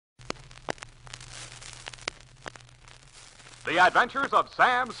The Adventures of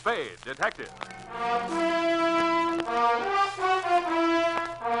Sam Spade, Detective.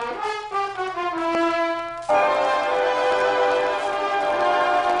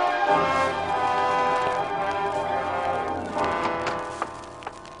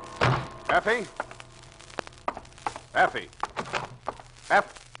 Effie? Effie?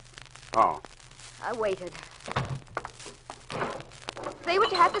 Oh. I waited. Say what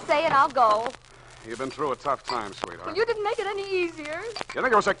you have to say and I'll go. You've been through a tough time, sweetheart. Well, you didn't make it any easier. You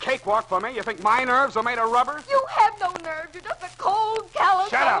think it was a cakewalk for me? You think my nerves are made of rubber? You have no nerve. You're just a cold, callous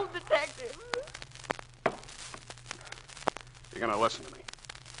Shut up. old detective. You're going to listen to me.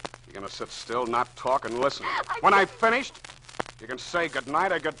 You're going to sit still, not talk, and listen. When I've finished, you can say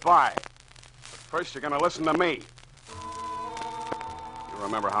goodnight or goodbye. But first, you're going to listen to me. You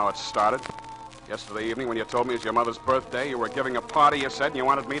remember how it started? Yesterday evening when you told me it was your mother's birthday, you were giving a party, you said, and you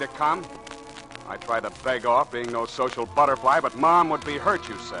wanted me to come? I tried to beg off, being no social butterfly, but Mom would be hurt,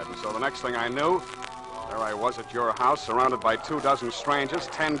 you said. And so the next thing I knew, there I was at your house, surrounded by 24 strangers,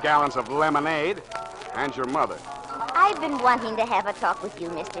 10 gallons of lemonade, and your mother. I've been wanting to have a talk with you,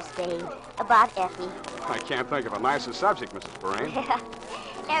 Mr. Spade, about Effie. I can't think of a nicer subject, Mrs. Perrine.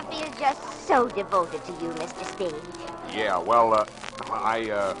 Effie is just so devoted to you, Mr. Spade. Yeah, well,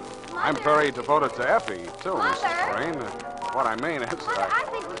 I'm very devoted to Effie, too, Mother? Mrs. Perrine. What I mean is that I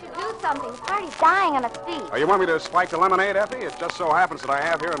think we should do something. The party's dying on its feet. You want me to spike the lemonade, Effie? It just so happens that I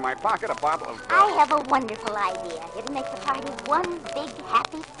have here in my pocket a bottle of... I have a wonderful idea. It'll make the party one big,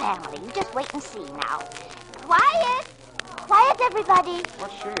 happy family. You just wait and see now. Quiet! Quiet, everybody.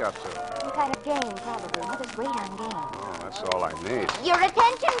 What's she up to? Some kind of game, probably. Mother's great on games. Oh, that's all I need. Your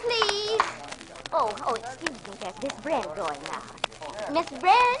attention, please. Oh, excuse me. There's Miss Brent going now. Miss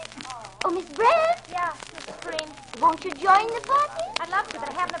Brent? Oh, Miss Brent? Yeah, Mrs. Green. Won't you join the party? I'd love to, but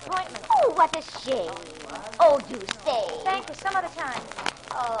I have an appointment. Oh, what a shame. Oh, do stay. Thank you, some other time.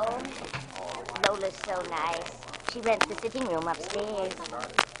 Oh, Lola's so nice. She rents the sitting room upstairs.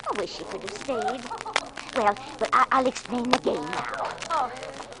 I wish she could have stayed. Well, I'll explain the game now. Oh,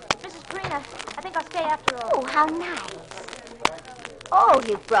 Mrs. Green, I think I'll stay after all. Oh, how nice. Oh,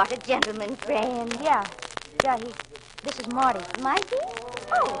 you've brought a gentleman friend. Yeah, this is Marty. Marty?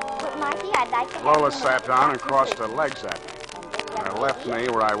 Oh, well, Marty, I'd like to have Lola you- sat down and crossed her legs at me. On her left knee,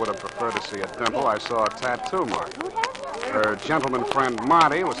 where I would have preferred to see a dimple, I saw a tattoo mark. Her gentleman friend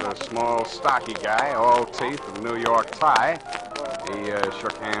Marty was a small, stocky guy, all teeth and New York tie. He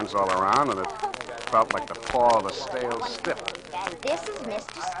shook hands all around, and it felt like the paw of a stale stiff. And this is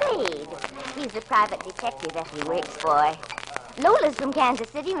Mr. Spade. He's the private detective that he works for. Lola's from Kansas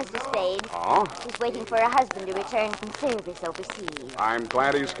City, Mr. Spade. Oh? She's waiting for her husband to return from service overseas. I'm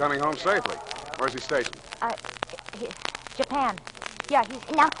glad he's coming home safely. Where's he stationed? Japan. Yeah,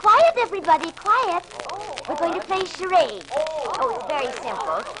 he's... Now, quiet, everybody, quiet. We're going to play charades. Oh, it's very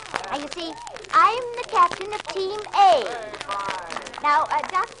simple. Now, you see, I'm the captain of Team A. Now,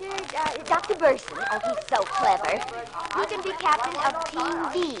 Dr. Burson, oh, he's so clever. He can be captain of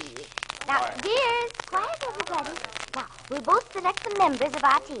Team B. Now, dears, quiet, everybody. Now, we'll both select the members of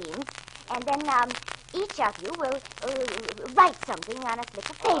our teams, and then each of you will write something on a slip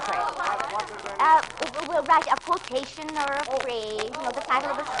of paper. We'll write a quotation or a phrase, the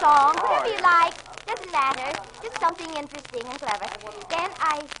title of a song, whatever you like. Doesn't matter. Just something interesting and clever. Then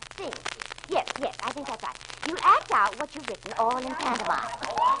I sing. Yes, I think that's right. You act out what you've written, all in pantomime.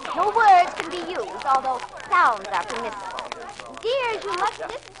 No words can be used, although sounds are permissible. Dears, you must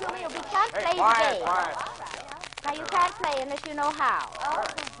listen to me or we can't play the game. Now, you can't play unless you know how.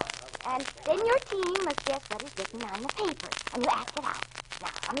 Okay. And then your team must guess what is written on the paper, and you act it out. Now,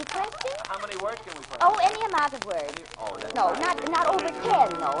 any questions? How many words can we play? Oh, any amount of words. Oh, that's No, not over 10,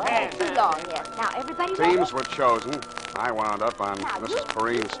 though. Too long, yes. Now, everybody ready? Teams were chosen. I wound up on Mrs.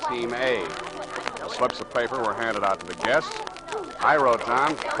 Perrine's Team A. The slips of paper were handed out to the guests. I wrote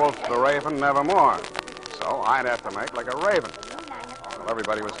down, quoth the raven, nevermore. So I'd have to make like a raven. While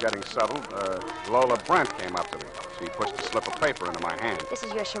everybody was getting settled, Lola Brent came up to me. She pushed a slip of paper into my hand. This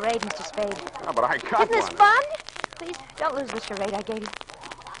is your charade, Mr. Spade. Oh, but I got Isn't this one. fun? Please, don't lose the charade I gave you.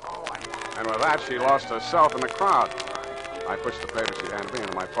 And with that, she lost herself in the crowd. I pushed the paper she handed me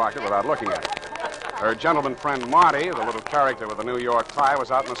into my pocket without looking at it. Her gentleman friend Marty, the little character with the New York tie, was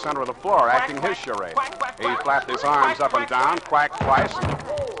out in the center of the floor acting his charade. He flapped his arms up and down, quacked twice,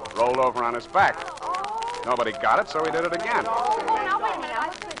 and rolled over on his back. Nobody got it, so he did it again. Now, wait a minute.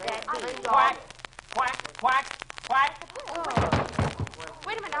 What could that be? Quack, quack, quack, quack.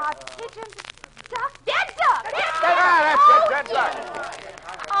 Wait a minute. Pigeons, duck, dead duck! That's duck.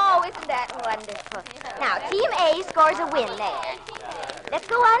 Oh, isn't that wonderful? Now, Team A scores a win there. Let's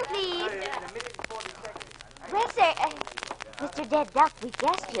go on, please. Well, sir, Mr. Dead Duck, we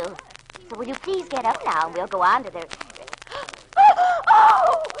guessed you. So will you please get up now and we'll go on to the...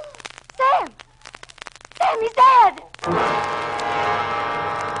 Oh! Sam! Sam, he's dead!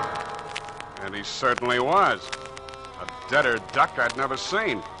 And he certainly was. A deader duck I'd never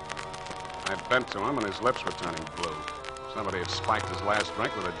seen. I bent to him and his lips were turning blue. Somebody had spiked his last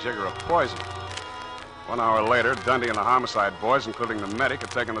drink with a jigger of poison. 1 hour later, Dundee and the homicide boys, including the medic, had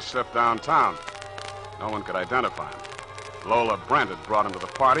taken the stiff downtown. No one could identify him. Lola Brent had brought him to the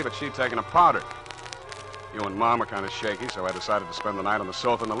party, but she'd taken a powder. You and Mom were kind of shaky, so I decided to spend the night on the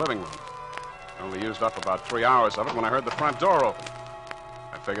sofa in the living room. I only used up about 3 hours of it when I heard the front door open.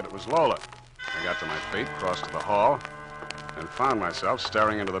 I figured it was Lola. I got to my feet, crossed to the hall, and found myself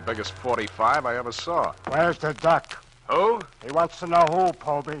staring into the biggest 45 I ever saw. Where's the duck? Who? He wants to know who,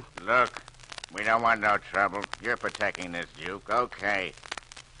 Poby. Look, we don't want no trouble. You're protecting this Duke. Okay.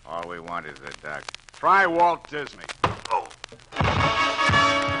 All we want is the duck. Try Walt Disney. Oh.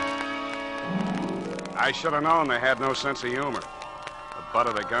 I should have known they had no sense of humor. The butt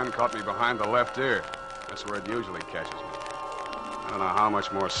of the gun caught me behind the left ear. That's where it usually catches me. I don't know how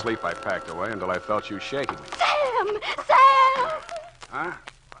much more sleep I packed away until I felt you shaking me. Sam! Sam! Huh?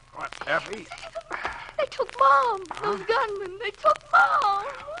 What, Effie? They took Mom. Those gunmen. They took Mom.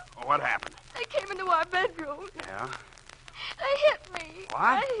 What happened? They came into our bedroom. Yeah? They hit me. What?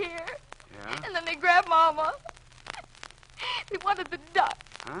 Right here. Yeah? And then they grabbed Mama. They wanted the duck.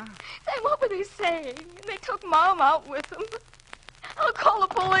 Huh? Sam, what were they saying? And they took Mom out with them. I'll call the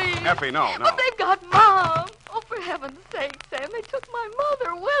police. Effie, no. But they've got Mom. Oh, for heaven's sake, Sam, they took my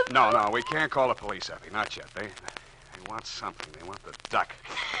mother with them. No, we can't call the police, Effie. Not yet. They want something. They want the duck.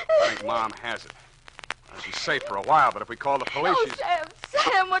 I think Mom has it. She's safe for a while, but if we call the police, Oh, she's...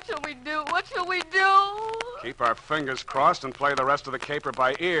 Sam, what shall we do? What shall we do? Keep our fingers crossed and play the rest of the caper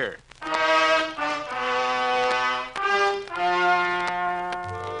by ear.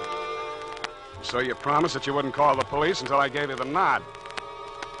 So you promised that you wouldn't call the police until I gave you the nod.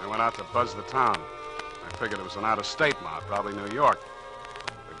 I went out to buzz the town. I figured it was an out-of-state mob, probably New York.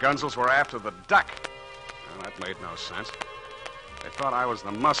 The Gunzels were after the duck. Well, that made no sense. They thought I was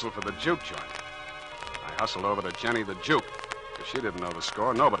the muscle for the juke joint. I hustled over to Jenny the Juke. If she didn't know the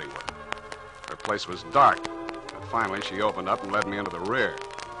score, nobody would. Her place was dark. And finally, she opened up and led me into the rear.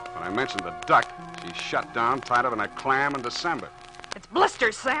 When I mentioned the duck, she shut down tighter than a clam in December. It's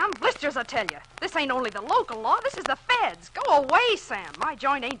blisters, Sam. Blisters, I tell you. This ain't only the local law. This is the feds. Go away, Sam. My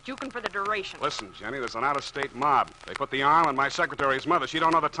joint ain't juking for the duration. Listen, Jenny, there's an out-of-state mob. They put the arm on my secretary's mother. She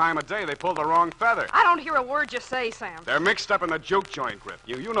don't know the time of day. They pulled the wrong feather. I don't hear a word you say, Sam. They're mixed up in the juke joint grip.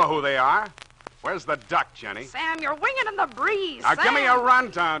 You know who they are. Where's the duck, Jenny? Sam, you're winging in the breeze. Now, Sam. give me a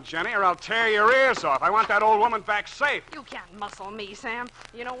rundown, Jenny, or I'll tear your ears off. I want that old woman back safe. You can't muscle me, Sam.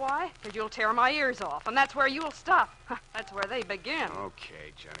 You know why? Because you'll tear my ears off, and that's where you'll stop. That's where they begin.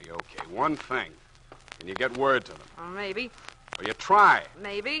 Okay, Jenny, okay. One thing. Can you get word to them? Maybe. Well, you try.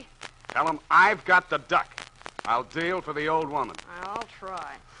 Maybe. Tell them I've got the duck. I'll deal for the old woman. I'll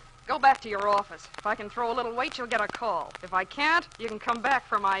try. Go back to your office. If I can throw a little weight, you'll get a call. If I can't, you can come back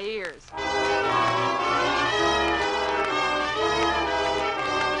for my ears.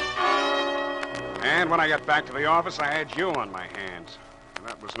 And when I got back to the office, I had you on my hands. And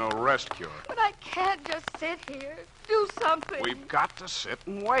that was no rest cure. But I can't just sit here. Do something. We've got to sit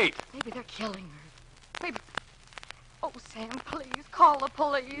and wait. Maybe they're killing her. Maybe... Oh, Sam, please, call the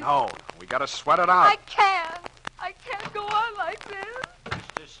police. No, we got to sweat it out. I can't. I can't go on like this.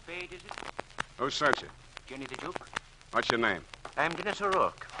 Mr. Spade, is it? Who sent you? Jenny the Duke? What's your name? I'm Dennis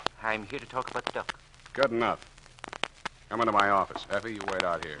O'Rourke. I'm here to talk about the duck. Good enough. Come into my office. Effie, you wait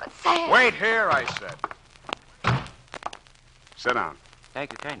out here. But Sam... Wait here, I said. Sit down.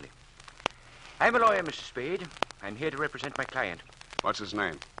 Thank you kindly. I'm a lawyer, Mr. Spade. I'm here to represent my client, What's his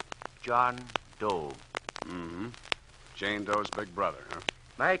name? John Doe. Mm-hmm. Jane Doe's big brother, huh?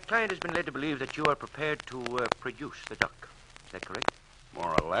 My client has been led to believe that you are prepared to produce the duck. Is that correct?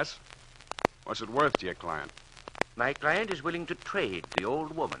 More or less. What's it worth to your client? My client is willing to trade the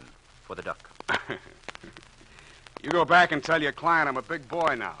old woman for the duck. You go back and tell your client I'm a big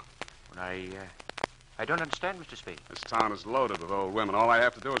boy now. Well, I don't understand, Mr. Spade. This town is loaded with old women. All I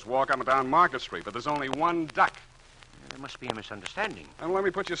have to do is walk up and down Market Street, but there's only one duck. There must be a misunderstanding. And let me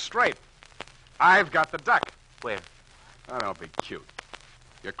put you straight. I've got the duck. Where? Oh, don't be cute.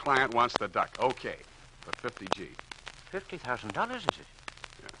 Your client wants the duck. Okay. For 50 G. $50,000, is it?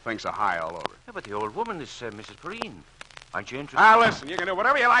 Yeah, things are high all over. Yeah, but the old woman is Mrs. Perrine. Aren't you interested? Now, listen, you can do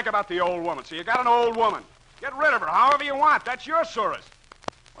whatever you like about the old woman. So you got an old woman. Get rid of her however you want. That's your Surus.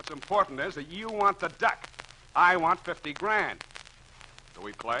 What's important is that you want the duck. I want 50 grand. Do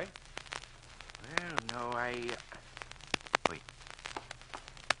we play? Well, no, Wait.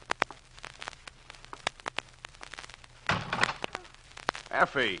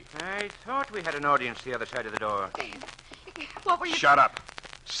 Effie. I thought we had an audience the other side of the door. What were you... Shut up.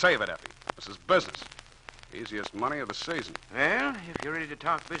 Save it, Effie. This is business. Easiest money of the season. Well, if you're ready to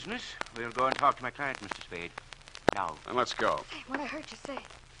talk business, we'll go and talk to my client, Mr. Spade. Now. Then let's go. Hey, what I heard you say.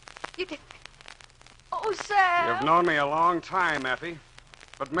 You did... Oh, Sam. You've known me a long time, Effie.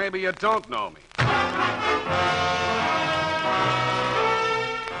 But maybe you don't know me.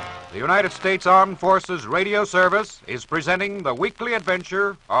 The United States Armed Forces Radio Service is presenting the weekly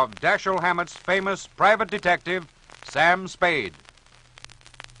adventure of Dashiell Hammett's famous private detective, Sam Spade.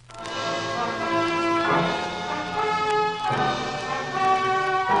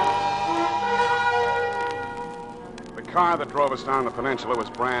 The car that drove us down the peninsula was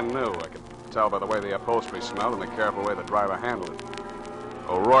brand new. I could tell by the way the upholstery smelled and the careful way the driver handled it.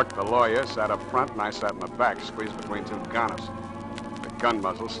 O'Rourke, the lawyer, sat up front, and I sat in the back, squeezed between two gunners. The gun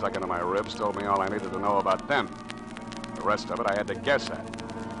muzzle stuck into my ribs told me all I needed to know about them. The rest of it I had to guess at.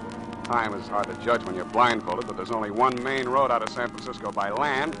 Time is hard to judge when you're blindfolded, but there's only one main road out of San Francisco by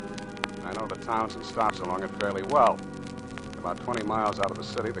land. I know the towns and stops along it fairly well. About 20 miles out of the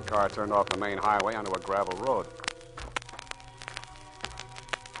city, the car turned off the main highway onto a gravel road.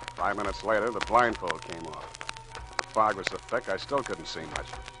 5 minutes later, the blindfold came off. The fog was so thick, I still couldn't see much.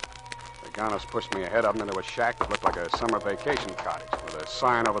 The gunners pushed me ahead of them into a shack that looked like a summer vacation cottage with a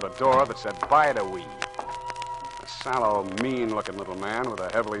sign over the door that said, "Bide-a-wee." A sallow, mean-looking little man with a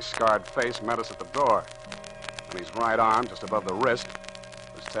heavily scarred face met us at the door. On his right arm, just above the wrist,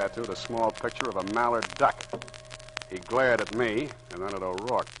 was tattooed a small picture of a mallard duck. He glared at me and then at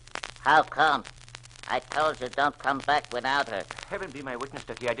O'Rourke. How come? I told you don't come back without her. Heaven be my witness,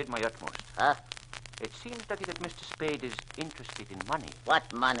 Ducky, I did my utmost. Huh? It seems, Ducky, that Mr. Spade is interested in money.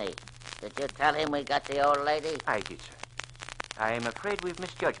 What money? Did you tell him we got the old lady? I did, sir. I am afraid we've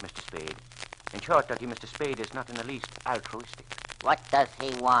misjudged Mr. Spade. In short, Ducky, Mr. Spade is not in the least altruistic. What does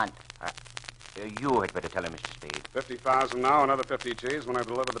he want? You had better tell him, Mr. Spade. 50,000 now, another 50 G's when I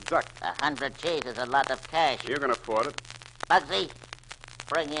deliver the duck. 100 G's is a lot of cash. You can afford it. Bugsy,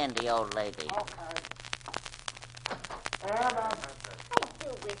 bring in the old lady. I do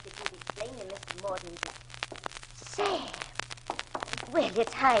wish that you'd explain to Mr. Morton. Sam. Well,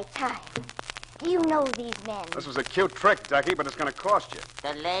 it's high time. Do you know these men? This was a cute trick, Ducky, but it's going to cost you.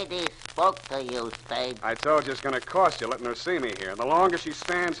 The lady spoke to you, Spade. I told you it's going to cost you letting her see me here. The longer she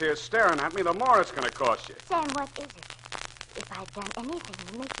stands here staring at me, the more it's going to cost you. Sam, what is it? If I'd done anything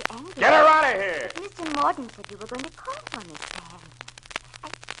to make you angry... Get her out of here! Mr. Morton said you were going to call for me, Sam.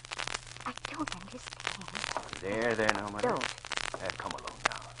 I don't understand. There, now, Mother. Don't. Come along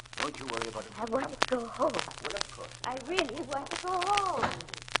now. Don't you worry about it. I want to go home. Well, of course. I really want to go home.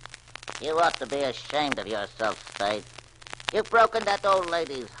 You ought to be ashamed of yourself, Spade. You've broken that old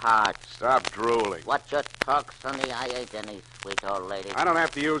lady's heart. Stop drooling. What you talk, Sonny, I ain't any sweet old lady. I don't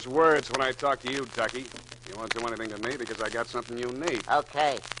have to use words when I talk to you, Ducky. You won't do anything to me because I got something you need.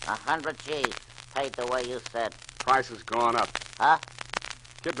 Okay, 100 G's. Paid the way you said. Price has gone up. Huh?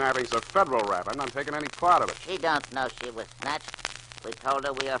 Kidnapping's a federal rap. I'm not taking any part of it. She don't know she was snatched. We told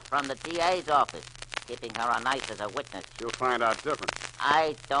her we are from the DA's office, keeping her on ice as a witness. She'll find out different.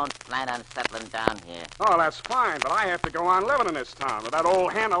 I don't plan on settling down here. Oh, that's fine, but I have to go on living in this town with that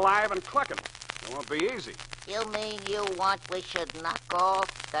old hen alive and clucking. It won't be easy. You mean you want we should knock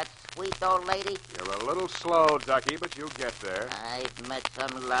off that sweet old lady? You're a little slow, Ducky, but you'll get there. I've met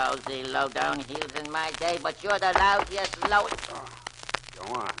some lousy, low-down heels in my day, but you're the lousiest, lowest... Oh,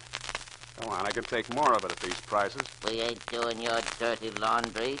 go on. Go on, I can take more of it at these prices. We ain't doing your dirty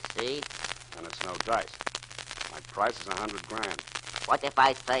laundry, see? And it's no dice. My price is $100,000. What if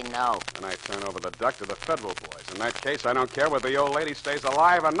I say no? And I turn over the duck to the federal boys. In that case, I don't care whether the old lady stays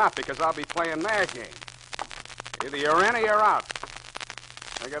alive or not, because I'll be playing their game. Either you're in or you're out.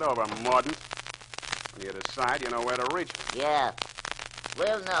 Think it over, Mordant. When you decide, you know where to reach me. Yeah.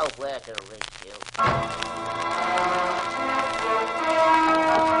 We'll know where to reach you.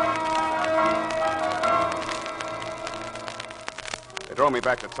 They drove me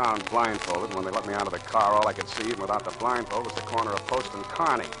back to town blindfolded, and when they let me out of the car, all I could see, even without the blindfold, was the corner of Post and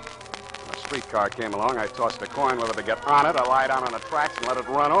Kearney. When a streetcar came along, I tossed a coin whether to get on it or lie down on the tracks and let it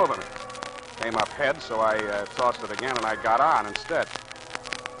run over me. Came up head, so I tossed it again, and I got on instead.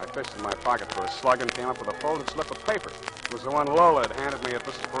 I fished in my pocket for a slug and came up with a folded slip of paper. It was the one Lola had handed me at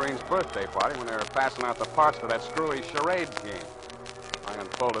Mrs. Perrine's birthday party when they were passing out the parts for that screwy charades game. I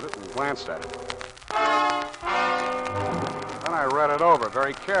unfolded it and glanced at it. Then I read it over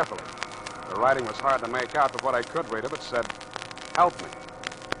very carefully. The writing was hard to make out, but what I could read of it said, "Help me.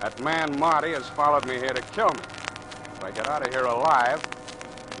 That man Marty has followed me here to kill me. If I get out of here alive,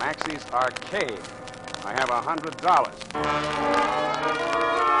 Maxie's Arcade, I have $100.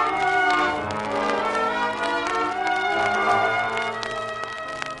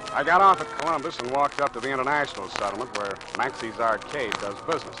 I got off at Columbus and walked up to the International Settlement where Maxie's Arcade does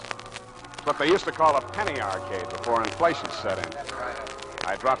business. It's what they used to call a penny arcade before inflation set in.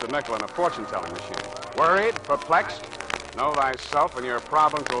 I dropped a nickel in a fortune-telling machine. Worried, perplexed, know thyself and your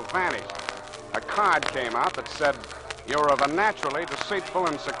problems will vanish. A card came out that said, you're of a naturally deceitful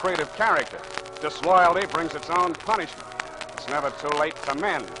and secretive character. Disloyalty brings its own punishment. It's never too late to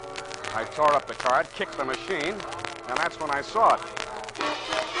mend. I tore up the card, kicked the machine, and that's when I saw it.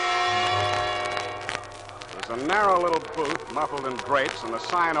 There's a narrow little booth muffled in drapes, and the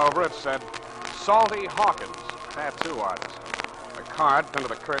sign over it said, Salty Hawkins, tattoo artist. The card pinned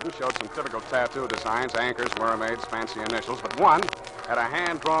to the curtain showed some typical tattoo designs, anchors, mermaids, fancy initials, but one had a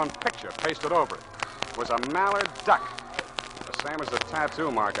hand-drawn picture pasted over it. It was a mallard duck, the same as the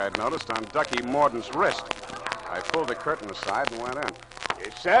tattoo mark I'd noticed on Ducky Morden's wrist. I pulled the curtain aside and went in.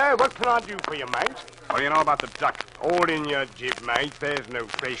 Yes, sir. What can I do for you, mate? What do you know about the duck? All in your jib, mate. There's no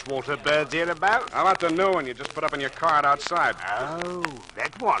freshwater birds here about. How about the new one you just put up in your card outside? Oh,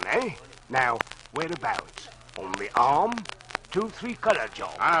 that one, eh? Now, whereabouts? On the arm? 2-3 color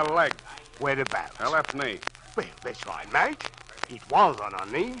job. On a leg. Whereabouts? Her left knee. Well, that's right, mate. It was on her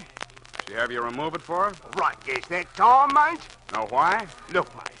knee. She have you remove it for her? Right, guess that time, mate. Know why?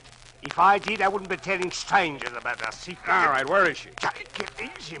 Look, mate. If I did, I wouldn't be telling strangers about our secret. All right, where is she? Take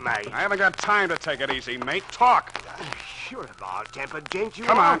it easy, mate. I haven't got time to take it easy, mate. Talk. Sure, a mild-tempered gent you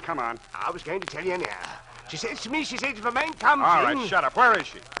Come are. on, come on. I was going to tell you now. She says to me, if a man comes All in... right, shut up. Where is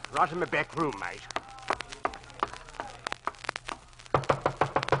she? Right in the back room, mate.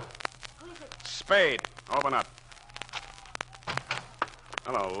 Spade. Open up.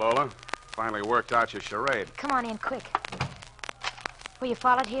 Hello, Lola. Finally worked out your charade. Come on in, quick. Were you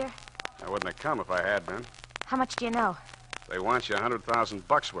followed here? I wouldn't have come if I had been. How much do you know? They want you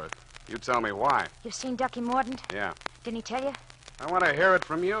 $100,000 worth. You tell me why. You've seen Ducky Mordaunt? Yeah. Didn't he tell you? I want to hear it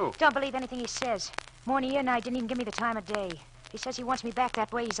from you. Don't believe anything he says. Morning and I didn't even give me the time of day. He says he wants me back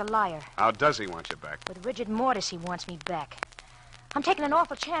that way. He's a liar. How does he want you back? With rigid mortis, he wants me back. I'm taking an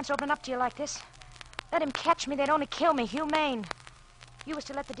awful chance opening up to you like this. Let him catch me. They'd only kill me. Humane. You was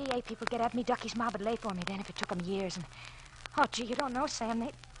to let the DA people get at me. Ducky's mob would lay for me then if it took them years. And oh, gee, you don't know, Sam.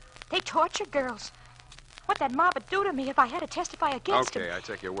 They torture girls. What that mob would do to me if I had to testify against him. Okay, I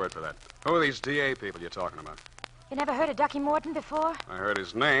take your word for that. Who are these DA people you're talking about? You never heard of Ducky Mordaunt before? I heard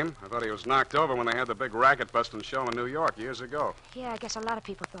his name. I thought he was knocked over when they had the big racket-busting show in New York years ago. Yeah, I guess a lot of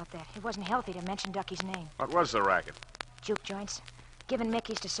people thought that. It wasn't healthy to mention Ducky's name. What was the racket? Juke joints. Giving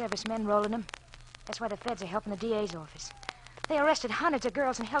Mickeys to servicemen, rolling them. That's why the feds are helping the DA's office. They arrested hundreds of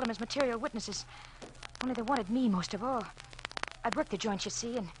girls and held them as material witnesses. Only they wanted me most of all. I'd worked the joint, you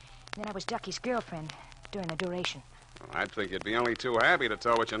see, and then I was Ducky's girlfriend during the duration. Well, I'd think you'd be only too happy to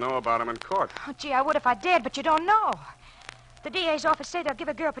tell what you know about him in court. Oh, gee, I would if I dared, but you don't know. The DA's office say they'll give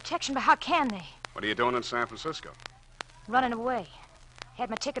a girl protection, but how can they? What are you doing in San Francisco? Running away. Had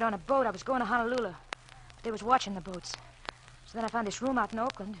my ticket on a boat. I was going to Honolulu. But they was watching the boats. So then I found this room out in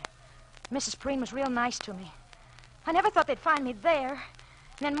Oakland. Mrs. Preen was real nice to me. I never thought they'd find me there. And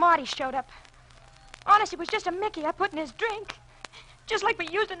then Marty showed up. Honest, it was just a Mickey I put in his drink. Just like we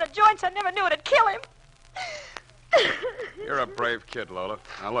used in the joints, I never knew it'd kill him. You're a brave kid, Lola.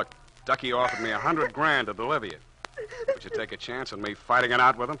 Now, look, Ducky offered me $100,000 to deliver you. Would you take a chance on me fighting it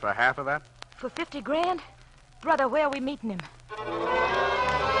out with him for half of that? For $50,000? Brother, where are we meeting him?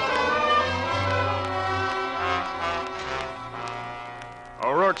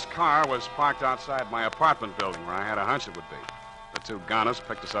 O'Rourke's car was parked outside my apartment building where I had a hunch it would be. The two gunners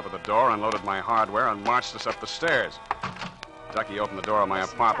picked us up at the door, unloaded my hardware, and marched us up the stairs. Ducky opened the door of my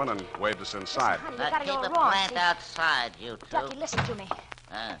apartment and waved us inside. Honey, you Now gotta keep go the wrong, plant see? outside, you two. Ducky, listen to me.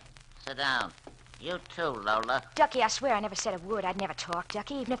 Sit down. You too, Lola. Ducky, I swear I never said a word. I'd never talk,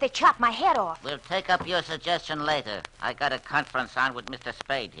 Ducky, even if they chopped my head off. We'll take up your suggestion later. I got a conference on with Mr.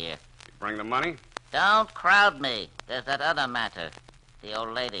 Spade here. You bring the money? Don't crowd me. There's that other matter. The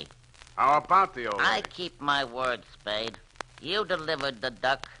old lady. How about the old lady? I keep my word, Spade. You delivered the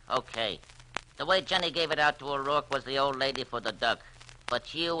duck, okay. The way Jenny gave it out to O'Rourke was the old lady for the duck.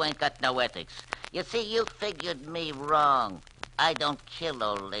 But you ain't got no ethics. You see, you figured me wrong. I don't kill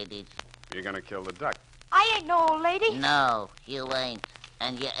old ladies. You're going to kill the duck. I ain't no old lady. No, you ain't.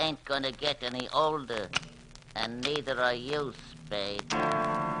 And you ain't gonna get any older. And neither are you, Spade.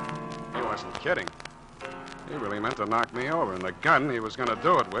 He wasn't kidding. He really meant to knock me over, and the gun he was going to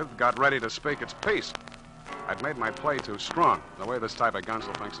do it with got ready to speak its piece. I'd made my play too strong. The way this type of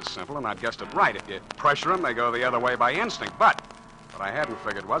gunsel thinks is simple, and I'd guessed it right. If you pressure them, they go the other way by instinct. But What I hadn't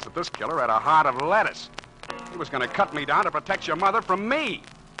figured was that this killer had a heart of lettuce. He was going to cut me down to protect your mother from me.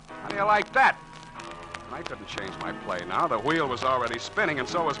 How do you like that? I couldn't change my play now. The wheel was already spinning, and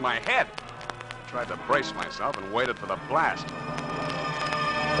so was my head. I tried to brace myself and waited for the blast.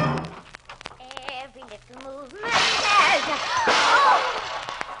 Every little movement has...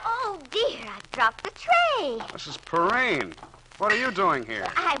 Oh, dear, I dropped the tray. Mrs. Perrine, what are you doing here?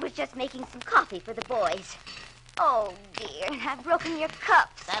 I was just making some coffee for the boys. Oh, dear, I've broken your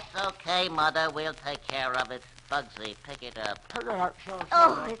cups. That's okay, Mother. We'll take care of it. Bugsy, pick it up.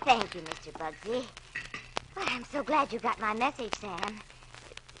 Oh, thank you, Mr. Bugsy. Well, I'm so glad you got my message, Sam.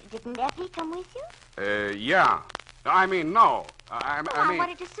 Didn't Effie come with you? Yeah. I mean, no. I mean...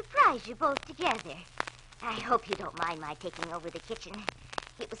 wanted to surprise you both together. I hope you don't mind my taking over the kitchen.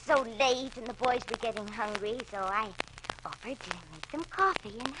 It was so late and the boys were getting hungry, so I offered to make them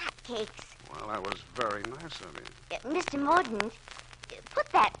coffee and hotcakes. Well, that was very nice of you. Mr. Mordaunt, put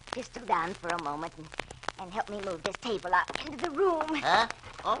that pistol down for a moment and help me move this table out into the room. Huh?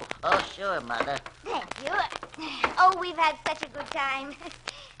 Oh, sure, Mother. Thank you. Oh, we've had such a good time.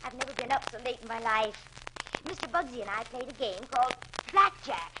 I've never been up so late in my life. Mr. Bugsy and I played a game called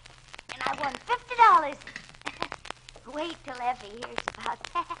Blackjack, and I won $50. Wait till Effie hears about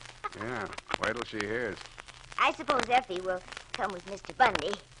that. Yeah, wait till she hears. I suppose Effie will come with Mr.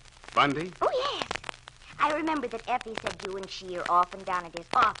 Bundy. Bundy? Oh, yes. I remember that Effie said you and she are often down at his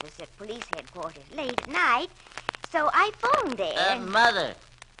office at police headquarters late at night. So I phoned there. Mother.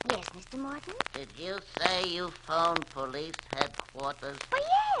 Yes, Mr. Morton? Did you say you phoned police headquarters?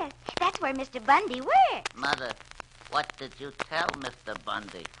 Oh, yes. That's where Mr. Bundy works. Mother, what did you tell Mr.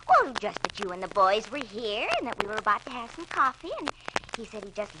 Bundy? Well, just that you and the boys were here and that we were about to have some coffee. And he said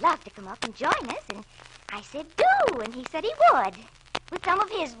he'd just love to come up and join us. And I said, do. And he said he would. With some of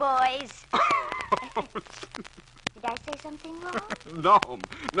his boys. Did I say something wrong?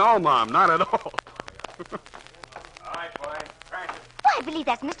 No, Mom, not at all. All right, boy. Crash it. Well, I believe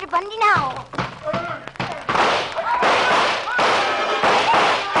that's Mr. Bundy now.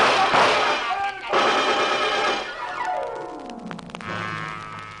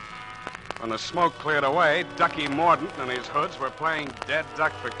 When the smoke cleared away, Ducky Mordaunt and his hoods were playing dead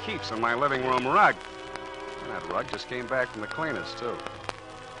duck for keeps on my living room rug. And that rug just came back from the cleaners, too.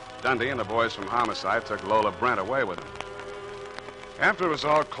 Dundee and the boys from Homicide took Lola Brent away with them. After it was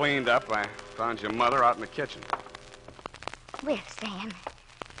all cleaned up, I found your mother out in the kitchen. Well, Sam,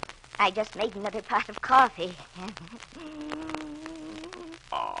 I just made another pot of coffee.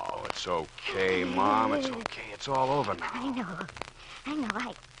 Oh, it's okay, Mom. It's okay. It's all over now. I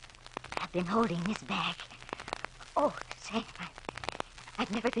know. I've been holding this back. Oh, Sam,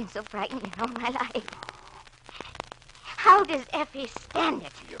 I've never been so frightened in all my life. How does Effie stand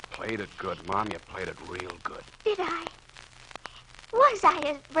it? You played it good, Mom. You played it real good. Did I? Was I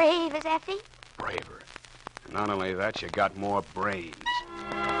as brave as Effie? Braver. And not only that, you got more brains.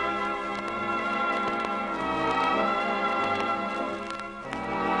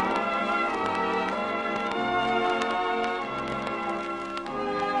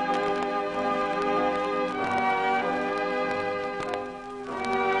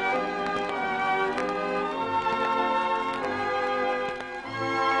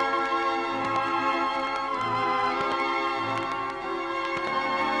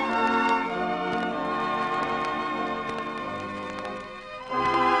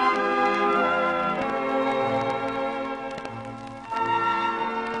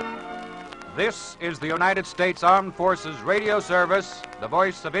 This is the United States Armed Forces Radio Service, the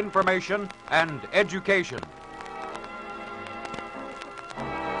voice of information and education.